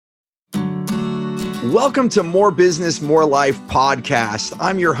Welcome to More Business, More Life podcast.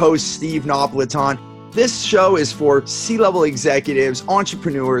 I'm your host, Steve Napolitan. This show is for C-level executives,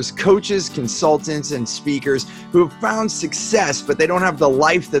 entrepreneurs, coaches, consultants, and speakers who have found success, but they don't have the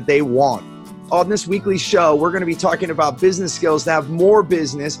life that they want. On this weekly show, we're going to be talking about business skills to have more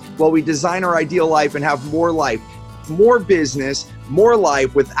business while we design our ideal life and have more life. More business, more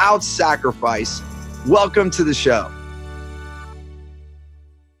life without sacrifice. Welcome to the show.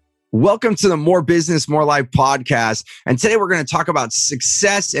 Welcome to the More Business, More Life podcast. And today we're going to talk about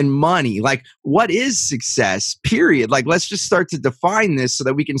success and money. Like, what is success, period? Like, let's just start to define this so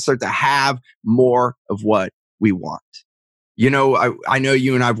that we can start to have more of what we want. You know, I know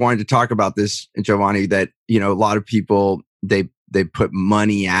you and I've wanted to talk about this, Giovanni, that, you know, a lot of people, they put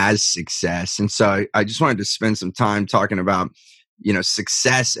money as success. And so I just wanted to spend some time talking about, you know,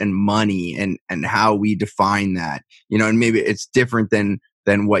 success and money and how we define that, you know, and maybe it's different than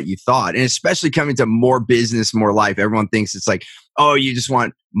what you thought. And especially coming to more business, more life. Everyone thinks it's like, oh, you just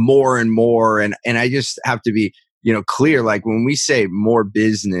want more and more. And I just have to be, you know, clear. Like when we say more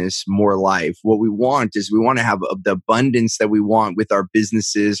business, more life, what we want is we want to have the abundance that we want with our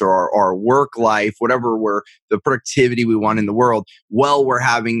businesses or our work life, whatever the productivity we want in the world, while we're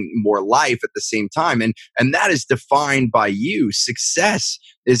having more life at the same time. And that is defined by you. Success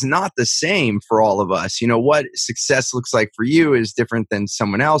is not the same for all of us. You know, what success looks like for you is different than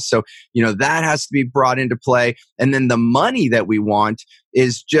someone else. So, you know, that has to be brought into play. And then the money that we want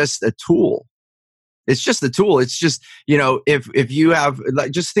is just a tool. It's just a tool. It's just, you know, if you have,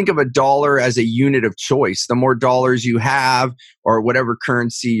 like, just think of a dollar as a unit of choice. The more dollars you have or whatever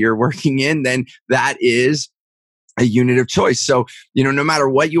currency you're working in, then that is a unit of choice. So, you know, no matter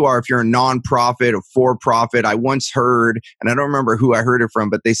what you are, if you're a nonprofit or for-profit, I once heard, and I don't remember who I heard it from,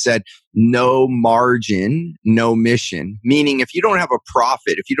 but they said, no margin, no mission. Meaning if you don't have a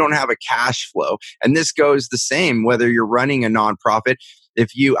profit, if you don't have a cash flow, and this goes the same, whether you're running a nonprofit,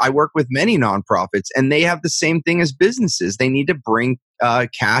 I work with many nonprofits and they have the same thing as businesses. They need to bring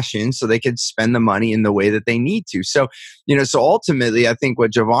cash in so they can spend the money in the way that they need to. So, you know, so ultimately, I think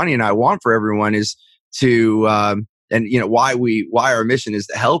what Giovanni and I want for everyone is to, and you know, why our mission is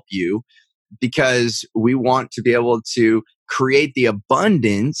to help you, because we want to be able to create the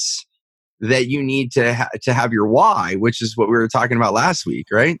abundance that you need to have your why, which is what we were talking about last week,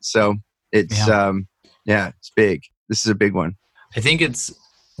 right? So it's it's big. This is a big one. I think it's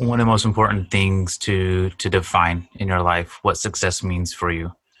one of the most important things to define in your life what success means for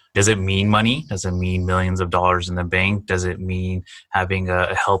you. Does it mean money? Does it mean millions of dollars in the bank? Does it mean having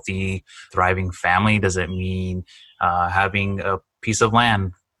a healthy, thriving family? Does it mean having a piece of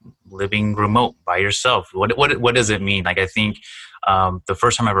land, living remote by yourself? What does it mean? Like, I think the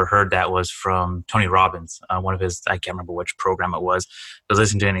first time I ever heard that was from Tony Robbins, one of his, I can't remember which program it was. I was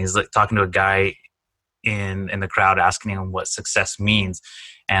listening to it and he's like talking to a guy in the crowd asking him what success means.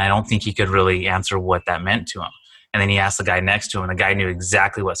 And I don't think he could really answer what that meant to him. And then he asked the guy next to him, and the guy knew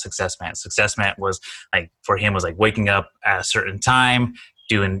exactly what success meant. Success meant was like, for him, was like waking up at a certain time,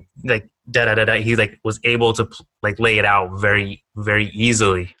 doing like da-da-da-da. He like was able to like lay it out very, very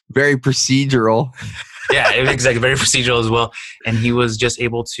easily. Very procedural. Yeah, exactly. Very procedural as well. And he was just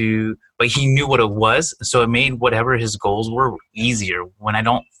able to, but he knew what it was. So it made whatever his goals were easier. When I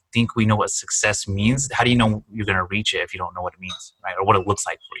don't think we know what success means, how do you know you're going to reach it if you don't know what it means, right? Or what it looks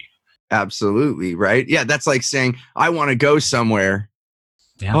like for you? Absolutely, right? Yeah, that's like saying, I want to go somewhere.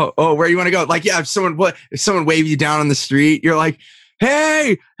 Yeah. Oh, where do you want to go? Like, yeah, if someone wave you down on the street, you're like,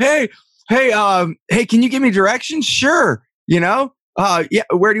 hey, can you give me directions? Sure. You know, yeah,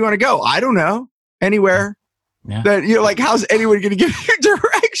 where do you want to go? I don't know. Anywhere. Yeah. But you know, like, how's anyone going to give you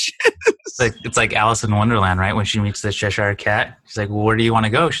directions? It's like Alice in Wonderland, right? When she meets the Cheshire Cat, she's like, well, where do you want to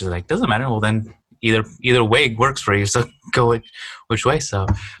go? She's like, doesn't matter. Well, then either way works for you. So go which way. So,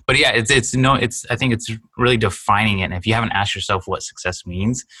 but yeah, I think it's really defining it. And if you haven't asked yourself what success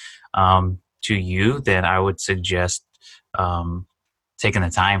means to you, then I would suggest taking the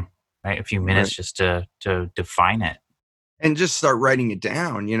time, right? A few minutes just to define it. And just start writing it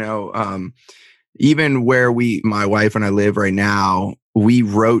down, you know, even where my wife and I live right now, we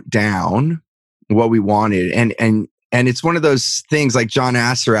wrote down what we wanted. And it's one of those things like John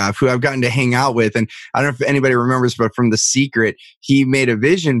Assaraf, who I've gotten to hang out with. And I don't know if anybody remembers, but from The Secret, he made a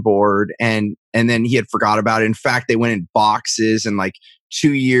vision board and then he had forgot about it. In fact, they went in boxes and like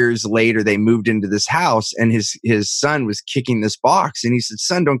 2 years later, they moved into this house and his son was kicking this box. And he said,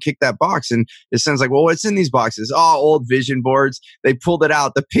 son, don't kick that box. And his son's like, well, what's in these boxes? Oh, old vision boards. They pulled it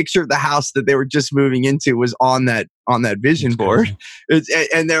out. The picture of the house that they were just moving into was on that vision board.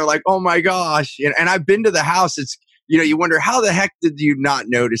 And they're like, oh my gosh. And I've been to the house. It's, you wonder how the heck did you not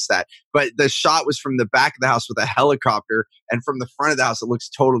notice that? But the shot was from the back of the house with a helicopter, and from the front of the house, it looks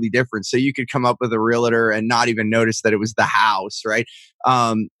totally different. So you could come up with a realtor and not even notice that it was the house, right?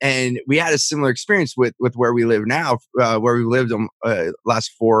 And we had a similar experience with where we live now, where we lived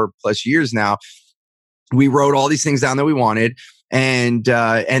last 4+ years now. We wrote all these things down that we wanted. And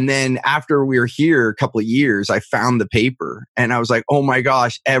then after we were here a couple of years, I found the paper and I was like, oh my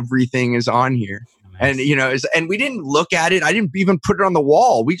gosh, everything is on here. Nice. And, and we didn't look at it. I didn't even put it on the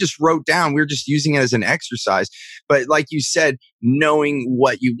wall. We just wrote down, we were just using it as an exercise. But like you said, knowing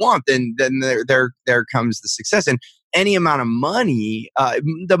what you want, then there comes the success. And any amount of money,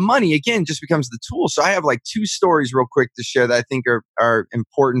 the money again just becomes the tool. So I have like 2 stories real quick to share that I think are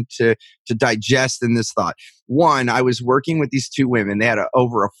important to digest in this thought. One, I was working with these 2 women. They had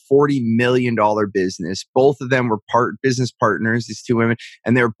over a $40 million business. Both of them were business partners, these 2 women,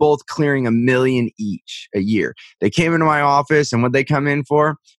 and they were both clearing $1 million each a year. They came into my office, and what they come in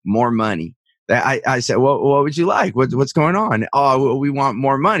for? More money. I said, well, what would you like? What's going on? Oh, we want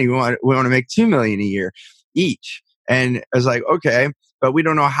more money. We want to make $2 million a year each. And I was like, okay, but we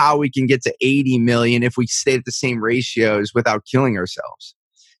don't know how we can get to 80 million if we stay at the same ratios without killing ourselves.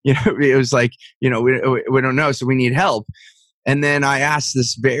 It was like, we don't know. So we need help. And then I asked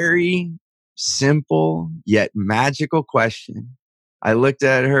this very simple yet magical question. I looked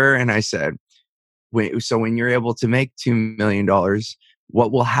at her and I said, so when you're able to make $2 million,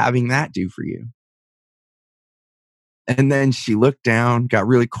 what will having that do for you? And then she looked down, got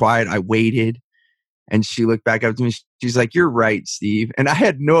really quiet. I waited. And she looked back up to me. She's like, you're right, Steve. And I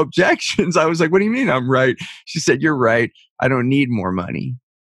had no objections. I was like, what do you mean I'm right? She said, you're right. I don't need more money.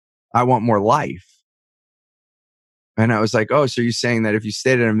 I want more life. And I was like, oh, so you're saying that if you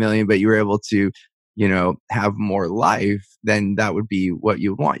stayed at $1 million, but you were able to, have more life, then that would be what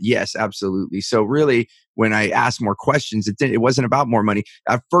you would want. Yes, absolutely. So really, when I asked more questions, it wasn't about more money.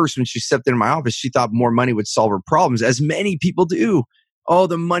 At first, when she stepped into my office, she thought more money would solve her problems, as many people do. Oh,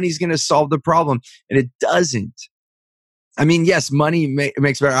 the money's going to solve the problem. And it doesn't. I mean, yes, money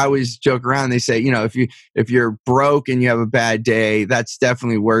makes better. I always joke around. They say, if you're broke and you have a bad day, that's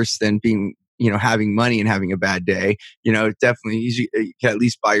definitely worse than being, having money and having a bad day. Definitely you can at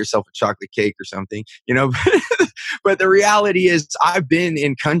least buy yourself a chocolate cake or something, But the reality is I've been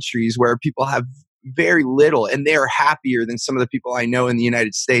in countries where people have very little and they're happier than some of the people I know in the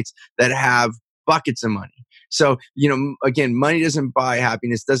United States that have buckets of money. So, again, money doesn't buy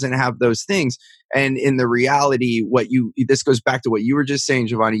happiness, doesn't have those things. And in the reality, this goes back to what you were just saying,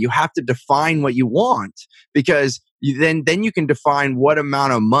 Giovanni, you have to define what you want, because then you can define what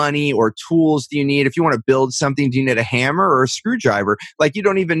amount of money or tools do you need. If you want to build something, do you need a hammer or a screwdriver? Like, you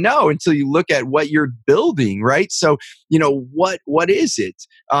don't even know until you look at what you're building, right? So, what is it?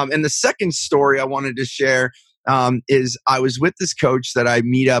 And the second story I wanted to share is I was with this coach that I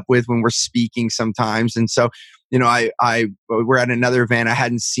meet up with when we're speaking sometimes. And so, we're at another event. I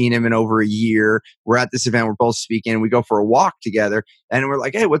hadn't seen him in over a year. We're at this event. We're both speaking. We go for a walk together and we're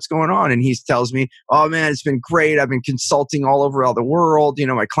like, hey, what's going on? And he tells me, oh man, it's been great. I've been consulting all over the world.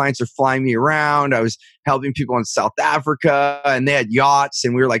 My clients are flying me around. I was helping people in South Africa and they had yachts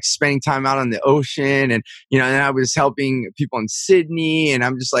and we were like spending time out on the ocean. And, and I was helping people in Sydney and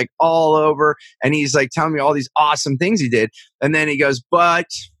I'm just like all over. And he's like telling me all these awesome things he did. And then he goes, but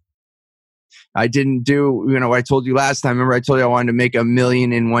I didn't do, I told you last time, remember I told you I wanted to make $1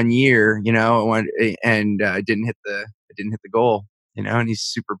 million in 1 year, I didn't hit the goal, and he's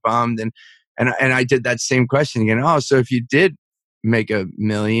super bummed. And I did that same question again. Oh, so if you did make $1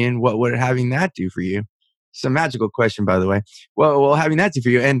 million, what would having that do for you? It's a magical question, by the way. Well, having that do for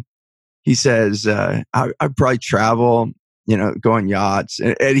you. And he says, I'd probably travel, go on yachts.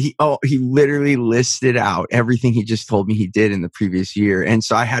 And he literally listed out everything he just told me he did in the previous year. And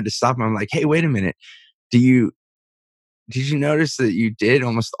so I had to stop him. I'm like, hey, wait a minute. Did you notice that you did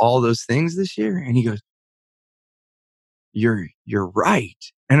almost all those things this year? And he goes, you're right.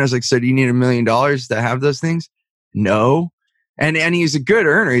 And I was like, so do you need $1 million to have those things? No. And he's a good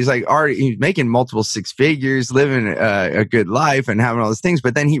earner. He's like he's making multiple 6 figures, living a good life and having all those things.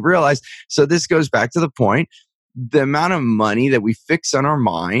 But then he realized, so this goes back to the point, the amount of money that we fix on our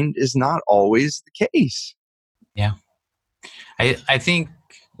mind is not always the case. Yeah. I think,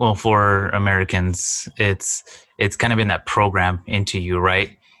 well, for Americans, it's kind of in that program into you,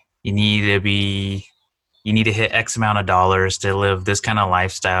 right? You need to hit X amount of dollars to live this kind of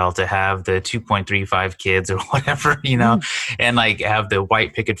lifestyle, to have the 2.35 kids or whatever, and like have the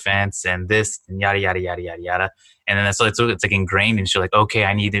white picket fence and this and yada, yada, yada, yada, yada. And then so it's like ingrained and she's like, okay,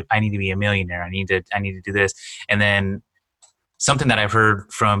 I need to be a millionaire. I need to do this. And then something that I've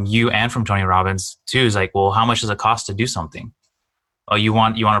heard from you and from Tony Robbins too is like, well, how much does it cost to do something? Oh, you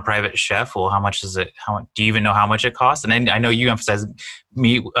want a private chef? Well, how much is it? Do you even know how much it costs? And then I know you emphasize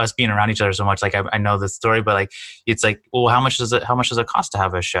us being around each other so much. Like I know the story, but like, it's like, well, how much does it cost to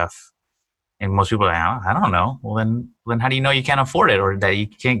have a chef? And most people are like, I don't know. Well, then how do you know you can't afford it or that you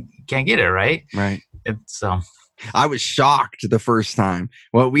can't get it? Right. Right. It's, I was shocked the first time.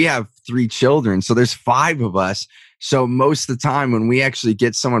 Well, we have 3 children, so there's 5 of us. So most of the time when we actually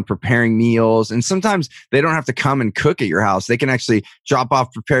get someone preparing meals, and sometimes they don't have to come and cook at your house. They can actually drop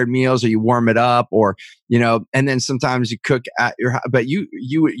off prepared meals, or you warm it up, or, and then sometimes you cook at your house, but you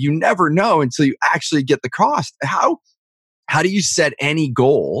never know until you actually get the cost. How do you set any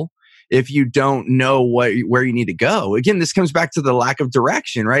goal if you don't know where you need to go? Again, this comes back to the lack of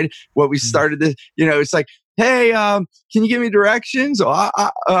direction, right? What we started this, it's like, hey, can you give me directions? Where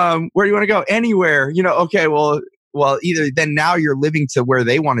do you want to go? Anywhere, okay, well, either then now you're living to where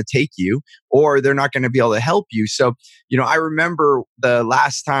they want to take you, or they're not going to be able to help you. So, I remember the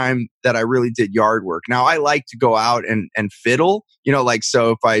last time that I really did yard work. Now I like to go out and fiddle,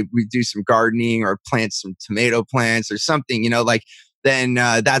 so if we do some gardening or plant some tomato plants or something, then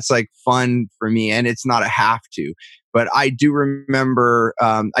that's like fun for me, and it's not a have to. But I do remember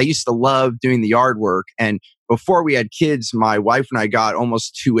I used to love doing the yard work, and before we had kids, my wife and I got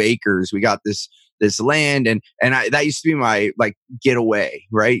almost 2 acres. We got this land, and that used to be my like getaway,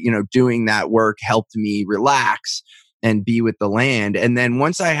 right? Doing that work helped me relax and be with the land. And then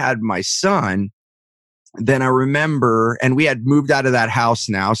once I had my son, then I remember, and we had moved out of that house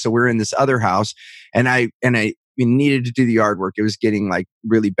now, so we're in this other house, and I we needed to do the yard work. It was getting like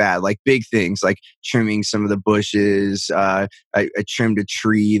really bad, like big things, like trimming some of the bushes. I trimmed a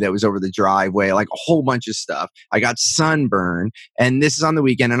tree that was over the driveway, like a whole bunch of stuff. I got sunburn, and this is on the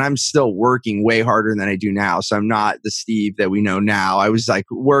weekend, and I'm still working way harder than I do now. So I'm not the Steve that we know now. I was like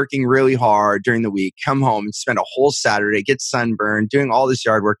working really hard during the week, come home and spend a whole Saturday, get sunburned, doing all this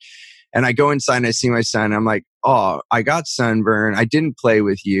yard work. And I go inside and I see my son. I'm like, oh, I got sunburn. I didn't play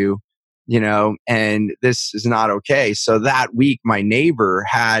with you. And this is not okay. So that week, my neighbor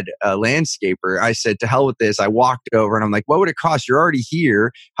had a landscaper. I said, to hell with this. I walked over and I'm like, what would it cost? You're already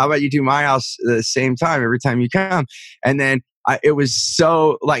here. How about you do my house at the same time every time you come? And then it was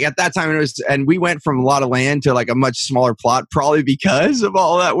so like at that time and we went from a lot of land to like a much smaller plot, probably because of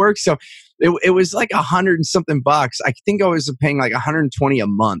all that work. So it was like $100 and something bucks. I think I was paying like 120 a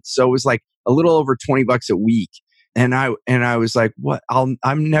month. So it was like a little over $20 a week. And I was like, what? I'm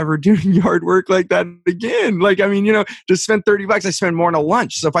never doing yard work like that again. Like, I mean, to spend $30, I spend more on a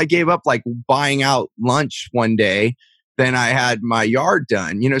lunch. So if I gave up like buying out lunch one day, then I had my yard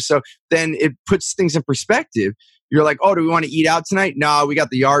done, so then it puts things in perspective. You're like, oh, do we want to eat out tonight? No, we got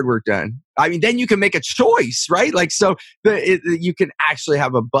the yard work done. I mean, then you can make a choice, right? Like, so you can actually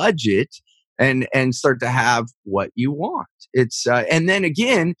have a budget and start to have what you want. It's, and then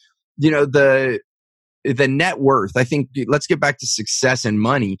again, the net worth. I think let's get back to success and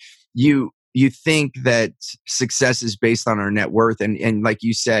money. You think that success is based on our net worth, and like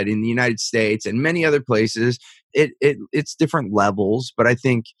you said, in the United States and many other places, it's different levels. But I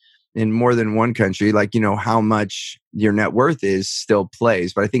think in more than one country, like how much your net worth is still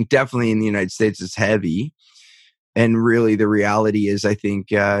plays. But I think definitely in the United States, it's heavy. And really, the reality is, I think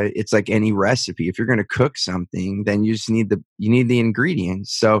it's like any recipe. If you're going to cook something, then you just need the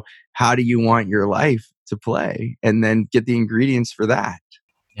ingredients. So how do you want your life to play? And then get the ingredients for that.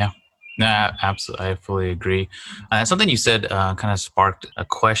 Yeah, no, absolutely. I fully agree. Something you said kind of sparked a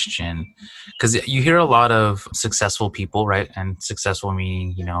question, because you hear a lot of successful people, right? And successful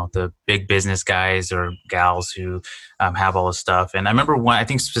meaning, the big business guys or gals who have all this stuff. And I remember one, I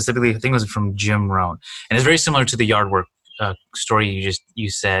think it was from Jim Rohn, and it's very similar to the yard work story you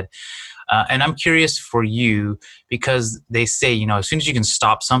said. And I'm curious for you, because they say, as soon as you can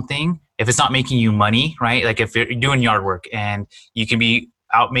stop something, if it's not making you money, right? Like if you're doing yard work and you can be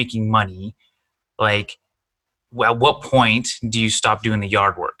out making money, like at what point do you stop doing the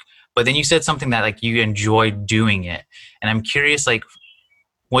yard work? But then you said something that like you enjoy doing it. And I'm curious, like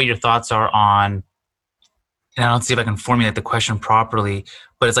what your thoughts are on, and I don't see if I can formulate the question properly,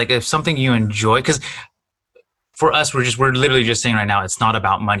 but it's like if something you enjoy, because for us, we're literally just saying right now, it's not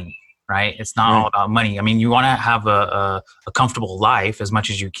about money. Right? It's not all about money. I mean, you want to have a comfortable life as much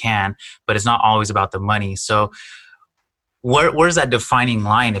as you can, but it's not always about the money. So where's that defining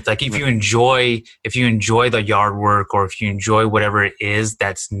line? If you enjoy the yard work, or if you enjoy whatever it is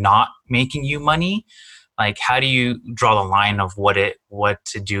that's not making you money, Like, how do you draw the line of what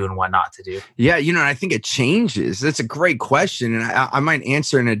to do and what not to do? Yeah, and I think it changes. That's a great question. And I might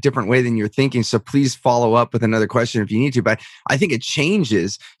answer in a different way than you're thinking. So please follow up with another question if you need to. But I think it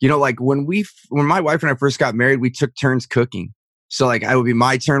changes. Like when my wife and I first got married, we took turns cooking. So like I would be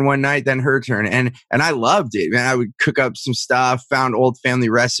my turn one night, then her turn. And I loved it. Man, I would cook up some stuff, found old family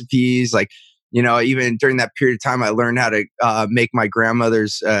recipes. Like, even during that period of time, I learned how to make my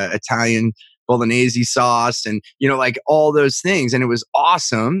grandmother's Italian bolognese sauce and like all those things, and it was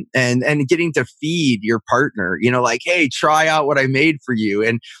awesome. And getting to feed your partner, like, hey, try out what I made for you,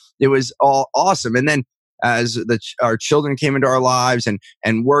 and it was all awesome. And then as our children came into our lives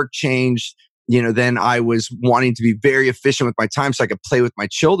and work changed, then I was wanting to be very efficient with my time so I could play with my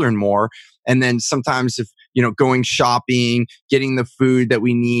children more. And then sometimes if going shopping, getting the food that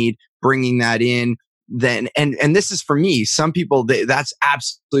we need, bringing that in, then and this is for me. Some people, that's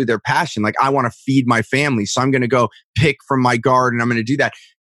absolutely their passion. Like, I want to feed my family, so I'm going to go pick from my garden. I'm going to do that.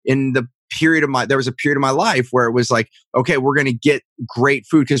 There was a period of my life where it was like, okay, we're going to get great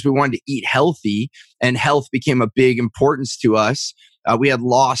food because we wanted to eat healthy, and health became a big importance to us. We had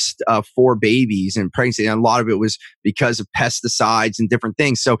lost 4 babies in pregnancy, and a lot of it was because of pesticides and different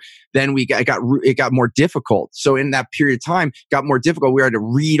things. So then it got more difficult. So in that period of time, it got more difficult. We had to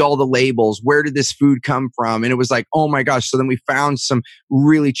read all the labels. Where did this food come from? And it was like, oh my gosh. So then we found some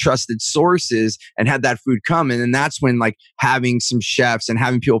really trusted sources and had that food come. And then that's when like having some chefs and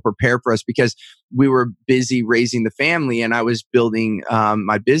having people prepare for us, because we were busy raising the family and I was building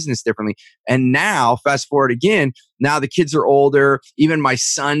my business differently. And now, fast forward again, now the kids are older. Even my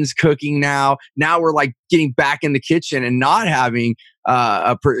son's cooking now. Now we're like getting back in the kitchen and not having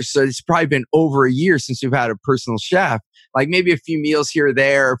so it's probably been over a year since we've had a personal chef. Like maybe a few meals here or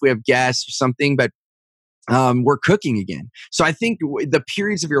there if we have guests or something, but we're cooking again. So I think the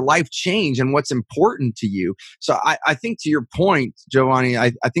periods of your life change and what's important to you. So I think to your point, Giovanni,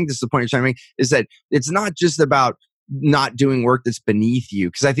 I think this is the point you're trying to make, is that it's not just about not doing work that's beneath you.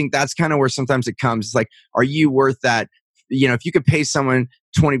 Because I think that's kind of where sometimes it comes. It's like, are you worth that? If you could pay someone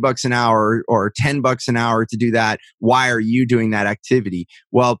 $20 an hour or $10 an hour to do that, why are you doing that activity?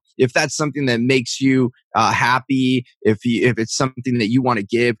 Well, if that's something that makes you happy, if it's something that you want to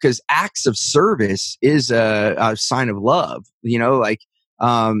give, because acts of service is a sign of love.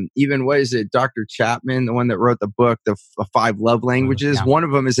 Even what is it, Dr. Chapman, the one that wrote the book, the 5 love languages, Yeah. One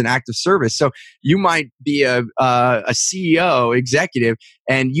of them is an act of service. So you might be a CEO executive,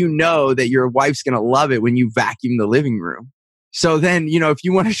 and that your wife's going to love it when you vacuum the living room. So then, if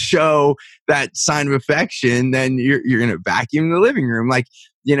you want to show that sign of affection, then you're going to vacuum the living room. Like,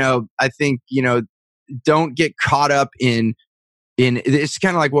 I think, don't get caught up in it's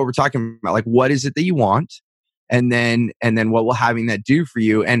kind of like what we're talking about. Like, what is it that you want? And then what will having that do for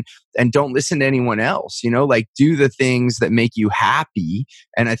you? And don't listen to anyone else, like do the things that make you happy.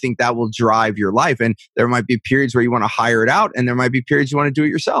 And I think that will drive your life. And there might be periods where you want to hire it out, and there might be periods you want to do it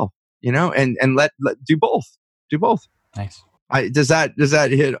yourself, and let do both. Do both. Nice. Does that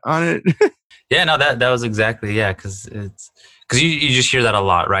hit on it? Yeah, no, that was exactly, yeah, because you just hear that a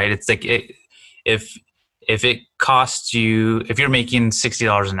lot, right? It's like if it costs you, if you're making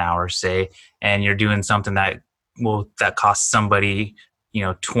 $60 an hour, say, and you're doing something that costs somebody,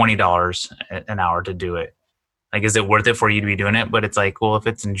 $20 an hour to do it. Like, is it worth it for you to be doing it? But it's like, well, if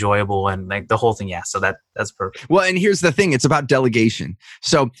it's enjoyable and like the whole thing, yeah. So that's perfect. Well, and here's the thing: it's about delegation.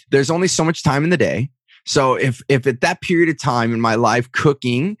 So there's only so much time in the day. So if at that period of time in my life,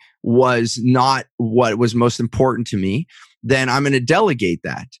 cooking was not what was most important to me, then I'm going to delegate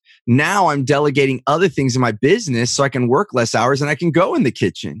that. Now I'm delegating other things in my business so I can work less hours and I can go in the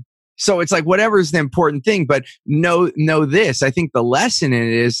kitchen. So it's like, whatever is the important thing, but know this. I think the lesson in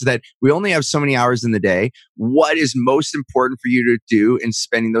it is that we only have so many hours in the day. What is most important for you to do in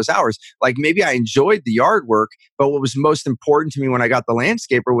spending those hours? Like, maybe I enjoyed the yard work, but what was most important to me when I got the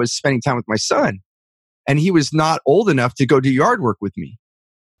landscaper was spending time with my son. And he was not old enough to go do yard work with me.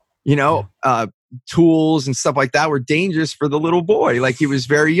 Tools and stuff like that were dangerous for the little boy. Like, he was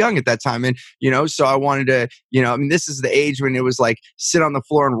very young at that time. And, so I wanted to, this is the age when it was like, sit on the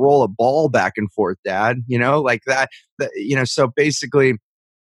floor and roll a ball back and forth, Dad, like that, so basically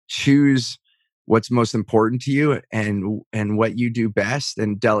choose what's most important to you and what you do best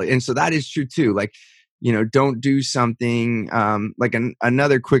and delegate. And so that is true too. Like, don't do something like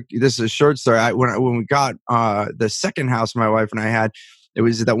another quick. This is a short story. When we got the second house my wife and I had, it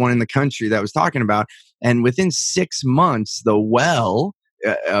was that one in the country that I was talking about, and within 6 months the well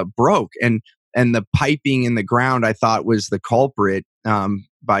broke, and the piping in the ground I thought was the culprit.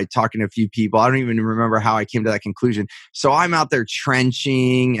 by talking to a few people. I don't even remember how I came to that conclusion. So I'm out there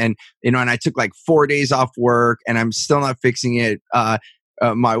trenching, and and I took like 4 days off work, and I'm still not fixing it.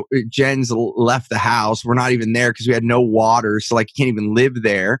 My Jen's left the house. We're not even there because we had no water, so like you can't even live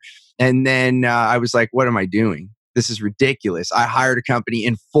there. And then I was like, what am I doing? This is ridiculous. I hired a company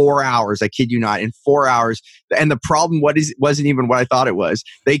in 4 hours. I kid you not, in 4 hours. And the problem wasn't even what I thought it was.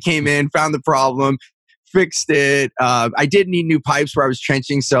 They came in, found the problem, fixed it. I did need new pipes where I was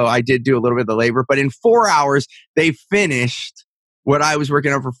trenching, so I did do a little bit of the labor. But in 4 hours, they finished what I was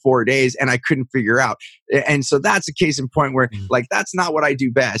working on for 4 days, and I couldn't figure out. And so that's a case in point where, like, that's not what I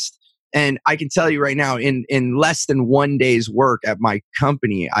do best. And I can tell you right now, in less than 1 day's work at my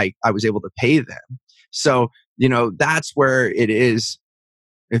company, I was able to pay them. So, that's where it is.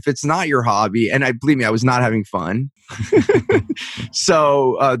 If it's not your hobby, and believe me, I was not having fun.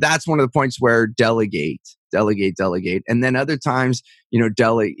 So that's one of the points where delegate. And then other times,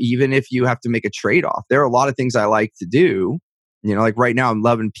 delegate, even if you have to make a trade-off. There are a lot of things I like to do. Like right now I'm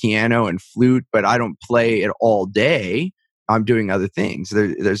loving piano and flute, but I don't play it all day. I'm doing other things.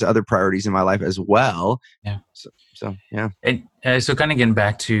 There's other priorities in my life as well. Yeah. So yeah. And so kind of getting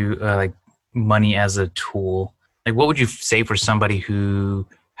back to like money as a tool, like what would you say for somebody who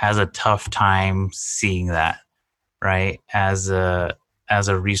has a tough time seeing that, right, as a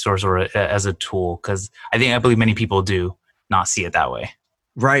resource or as a tool? Because I believe many people do not see it that way.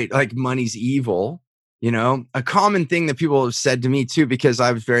 Right, like money's evil. A common thing that people have said to me too, because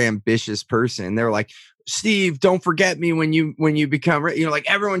I was a very ambitious person. They're like, Steve, don't forget me when you become, like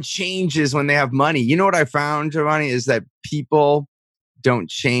everyone changes when they have money. You know what I found, Giovanni, is that people don't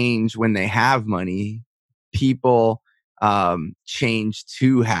change when they have money. People change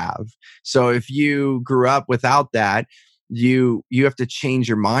to have. So if you grew up without that, you have to change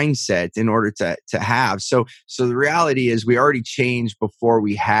your mindset in order to have. So the reality is we already changed before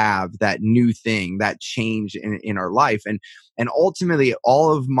we have that new thing, that change in our life. And ultimately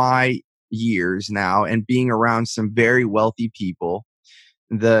all of my years now and being around some very wealthy people,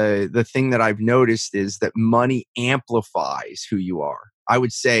 the thing that I've noticed is that money amplifies who you are. I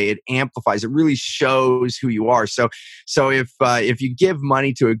would say it amplifies. It really shows who you are. So if you give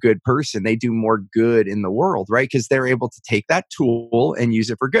money to a good person, they do more good in the world, right? Because they're able to take that tool and use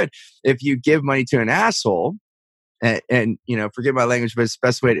it for good. If you give money to an asshole, and forget my language, but it's the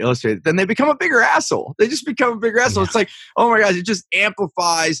best way to illustrate it, then they become a bigger asshole. They just become a bigger asshole. Yeah. It's like, oh my gosh, it just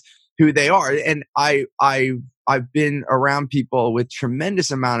amplifies who they are. And I've been around people with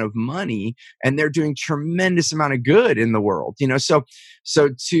tremendous amount of money, and they're doing tremendous amount of good in the world. So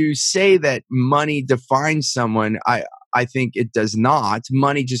to say that money defines someone, I think it does not.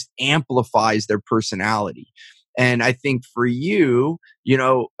 Money just amplifies their personality. And I think for you,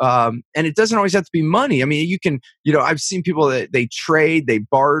 and it doesn't always have to be money. I mean, you can, I've seen people that they trade, they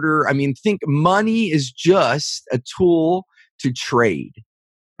barter. I mean, think money is just a tool to trade.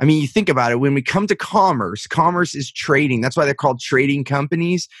 I mean, you think about it, when we come to commerce is trading. That's why they're called trading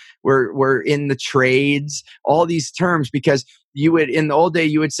companies. We're in the trades, all these terms, because in the old day,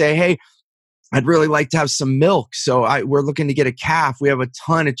 you would say, hey, I'd really like to have some milk. So we're looking to get a calf. We have a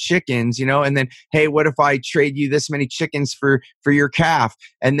ton of chickens, and then, hey, what if I trade you this many chickens for your calf?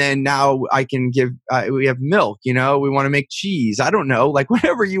 And then now I can we have milk, we want to make cheese. I don't know, like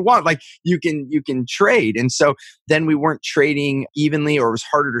whatever you want, like you can trade. And so then we weren't trading evenly, or it was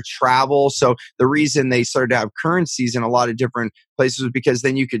harder to travel. So the reason they started to have currencies in a lot of different places was because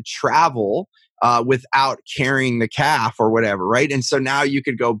then you could travel without carrying the calf or whatever, right? And so now you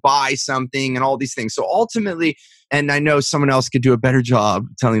could go buy something and all these things. So ultimately, and I know someone else could do a better job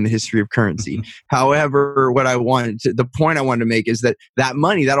telling the history of currency. However, the point I wanted to make is that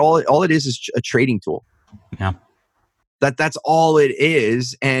money, that all it is a trading tool. Yeah. That's all it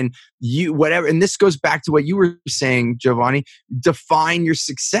is. And and this goes back to what you were saying, Giovanni, define your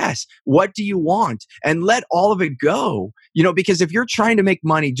success. What do you want? And let all of it go. Because if you're trying to make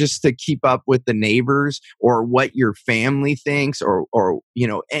money just to keep up with the neighbors or what your family thinks or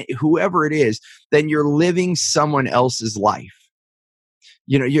whoever it is, then you're living someone else's life.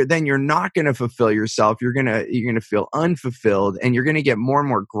 Then you're not going to fulfill yourself. You're going to feel unfulfilled, and you're going to get more and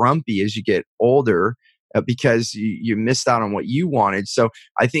more grumpy as you get older. Because you missed out on what you wanted. So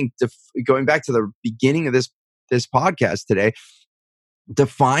I think going back to the beginning of this podcast today,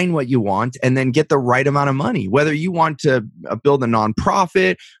 define what you want and then get the right amount of money. Whether you want to build a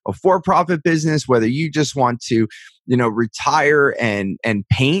nonprofit, a for-profit business, whether you just want to, retire and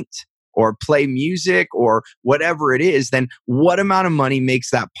paint or play music or whatever it is, then what amount of money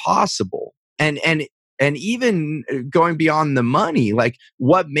makes that possible? And even going beyond the money, like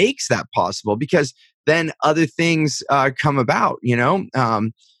what makes that possible? Because then other things come about,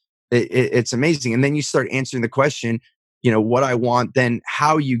 it's amazing. And then you start answering the question, what I want, then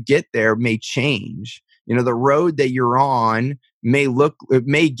how you get there may change. The road that you're on it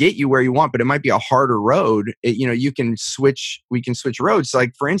may get you where you want, but it might be a harder road. We can switch roads. So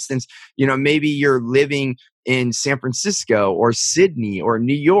like, for instance, maybe you're living in San Francisco or Sydney or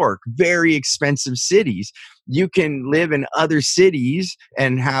New York, very expensive cities. You can live in other cities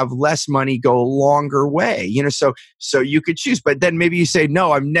and have less money, go a longer way, so you could choose. But then maybe you say,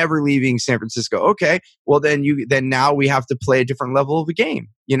 no, I'm never leaving San Francisco. Okay. Well, then now we have to play a different level of the game,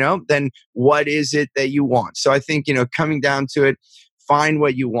 then what is it that you want? So I think, coming down to it, find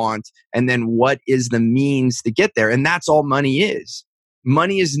what you want, and then what is the means to get there. And that's all money is.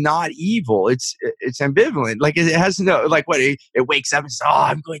 Money is not evil. It's ambivalent. Like it has no, like what it wakes up and says, oh,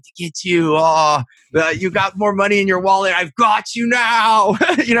 I'm going to get you. Oh, you got more money in your wallet. I've got you now.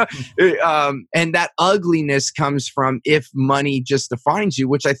 And that ugliness comes from if money just defines you,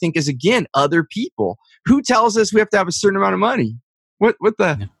 which I think is, again, other people. Who tells us we have to have a certain amount of money? What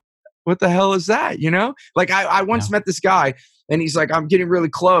the hell is that? Like I once met this guy and he's like, I'm getting really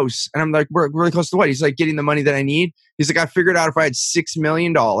close. And I'm like, we're really close to what? He's like, getting the money that I need. He's like, I figured out if I had $6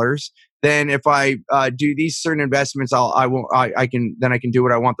 million, then if I do these certain investments, I can do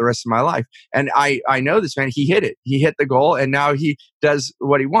what I want the rest of my life. And I know this man, he hit it. He hit the goal and now he does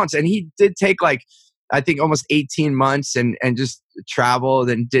what he wants. And he did take I think almost 18 months and just traveled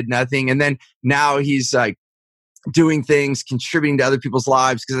and did nothing. And then now he's like, doing things, contributing to other people's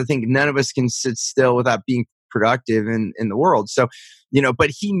lives, because I think none of us can sit still without being productive in the world. So,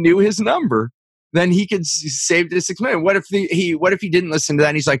 but he knew his number. Then he could save the 6 million. What if he didn't listen to that?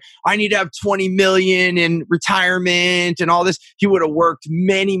 And he's like, I need to have 20 million in retirement and all this. He would have worked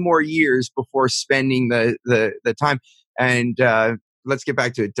many more years before spending the time. And let's get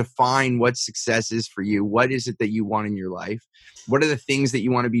back to it. Define what success is for you. What is it that you want in your life? What are the things that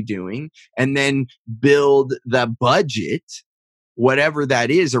you want to be doing? And then build the budget, whatever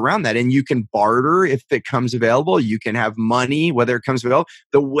that is around that. And you can barter if it comes available. You can have money, whether it comes available.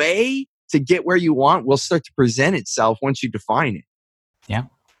 The way to get where you want will start to present itself once you define it. Yeah,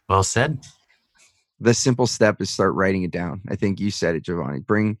 well said. The simple step is start writing it down. I think you said it, Giovanni.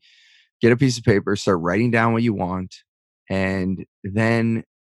 Get a piece of paper, start writing down what you want. And then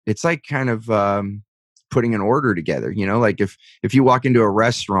it's like kind of putting an order together, like if you walk into a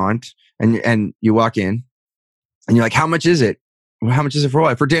restaurant and you walk in and you're like, how much is it? Well, how much is it for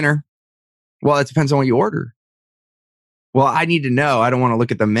what? For dinner? Well, it depends on what you order. Well, I need to know. I don't want to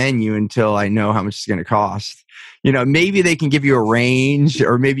look at the menu until I know how much it's going to cost. Maybe they can give you a range,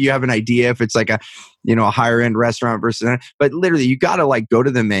 or maybe you have an idea if it's like a higher end restaurant versus, but literally you got to go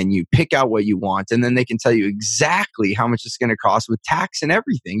to the menu, pick out what you want, and then they can tell you exactly how much it's going to cost with tax and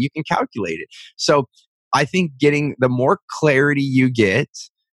everything. You can calculate it. So I think getting the more clarity you get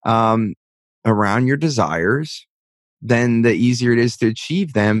around your desires, then the easier it is to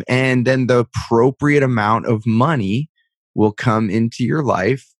achieve them. And then the appropriate amount of money will come into your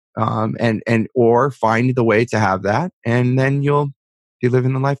life, or find the way to have that, and then you'll be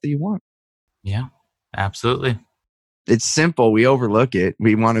living the life that you want. Yeah, absolutely. It's simple. We overlook it.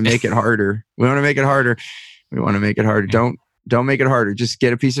 We want to make it harder. Yeah. Don't make it harder. Just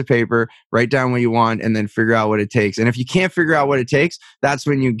get a piece of paper, write down what you want, and then figure out what it takes. And if you can't figure out what it takes, that's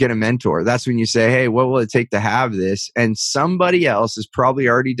when you get a mentor. That's when you say, hey, what will it take to have this? And somebody else has probably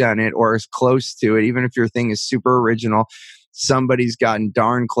already done it or is close to it. Even if your thing is super original, somebody's gotten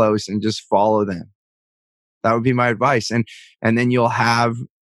darn close, and just follow them. That would be my advice. And then you'll have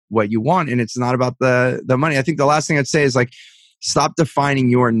what you want. And it's not about the money. I think the last thing I'd say is stop defining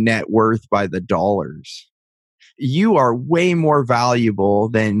your net worth by the dollars. You are way more valuable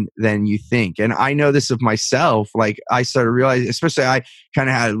than you think. And I know this of myself. I started realizing, especially I kind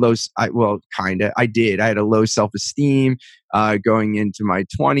of had I had a low self-esteem going into my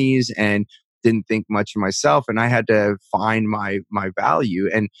 20s and didn't think much of myself. And I had to find my value,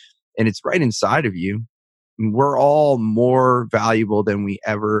 and it's right inside of you. We're all more valuable than we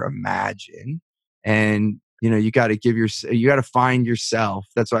ever imagine. And, you got to find yourself.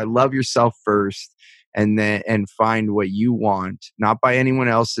 That's why I love yourself first. And find what you want, not by anyone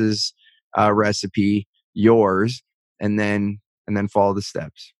else's recipe, yours, and then follow the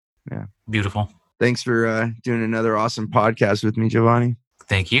steps. Yeah. Beautiful. Thanks for doing another awesome podcast with me, Giovanni.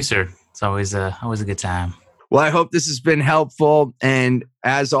 Thank you, sir. It's always a good time. Well, I hope this has been helpful. And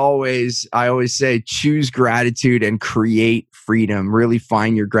as always, I always say, choose gratitude and create freedom. Really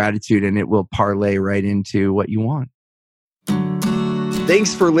find your gratitude, and it will parlay right into what you want.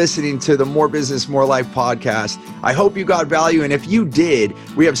 Thanks for listening to the More Business, More Life podcast. I hope you got value. And if you did,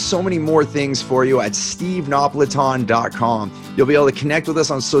 we have so many more things for you at stevenapolitan.com. You'll be able to connect with us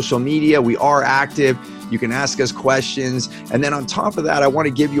on social media. We are active. You can ask us questions. And then on top of that, I want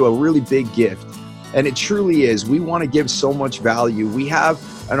to give you a really big gift. And it truly is. We want to give so much value. We have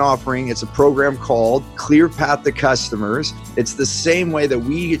an offering. It's a program called Clear Path to Customers. It's the same way that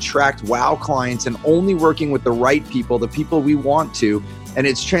we attract wow clients and only working with the right people, the people we want to. And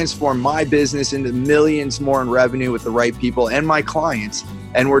it's transformed my business into millions more in revenue with the right people and my clients.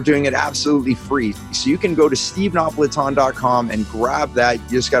 And we're doing it absolutely free. So you can go to stevenapolitan.com and grab that. You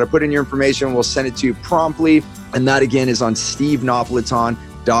just got to put in your information. We'll send it to you promptly. And that again is on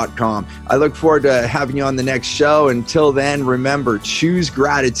stevenapolitan.com. I look forward to having you on the next show. Until then, remember, choose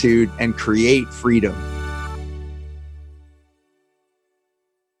gratitude and create freedom.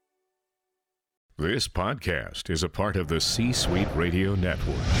 This podcast is a part of the C-Suite Radio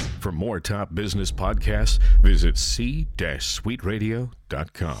Network. For more top business podcasts, visit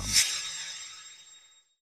c-suiteradio.com.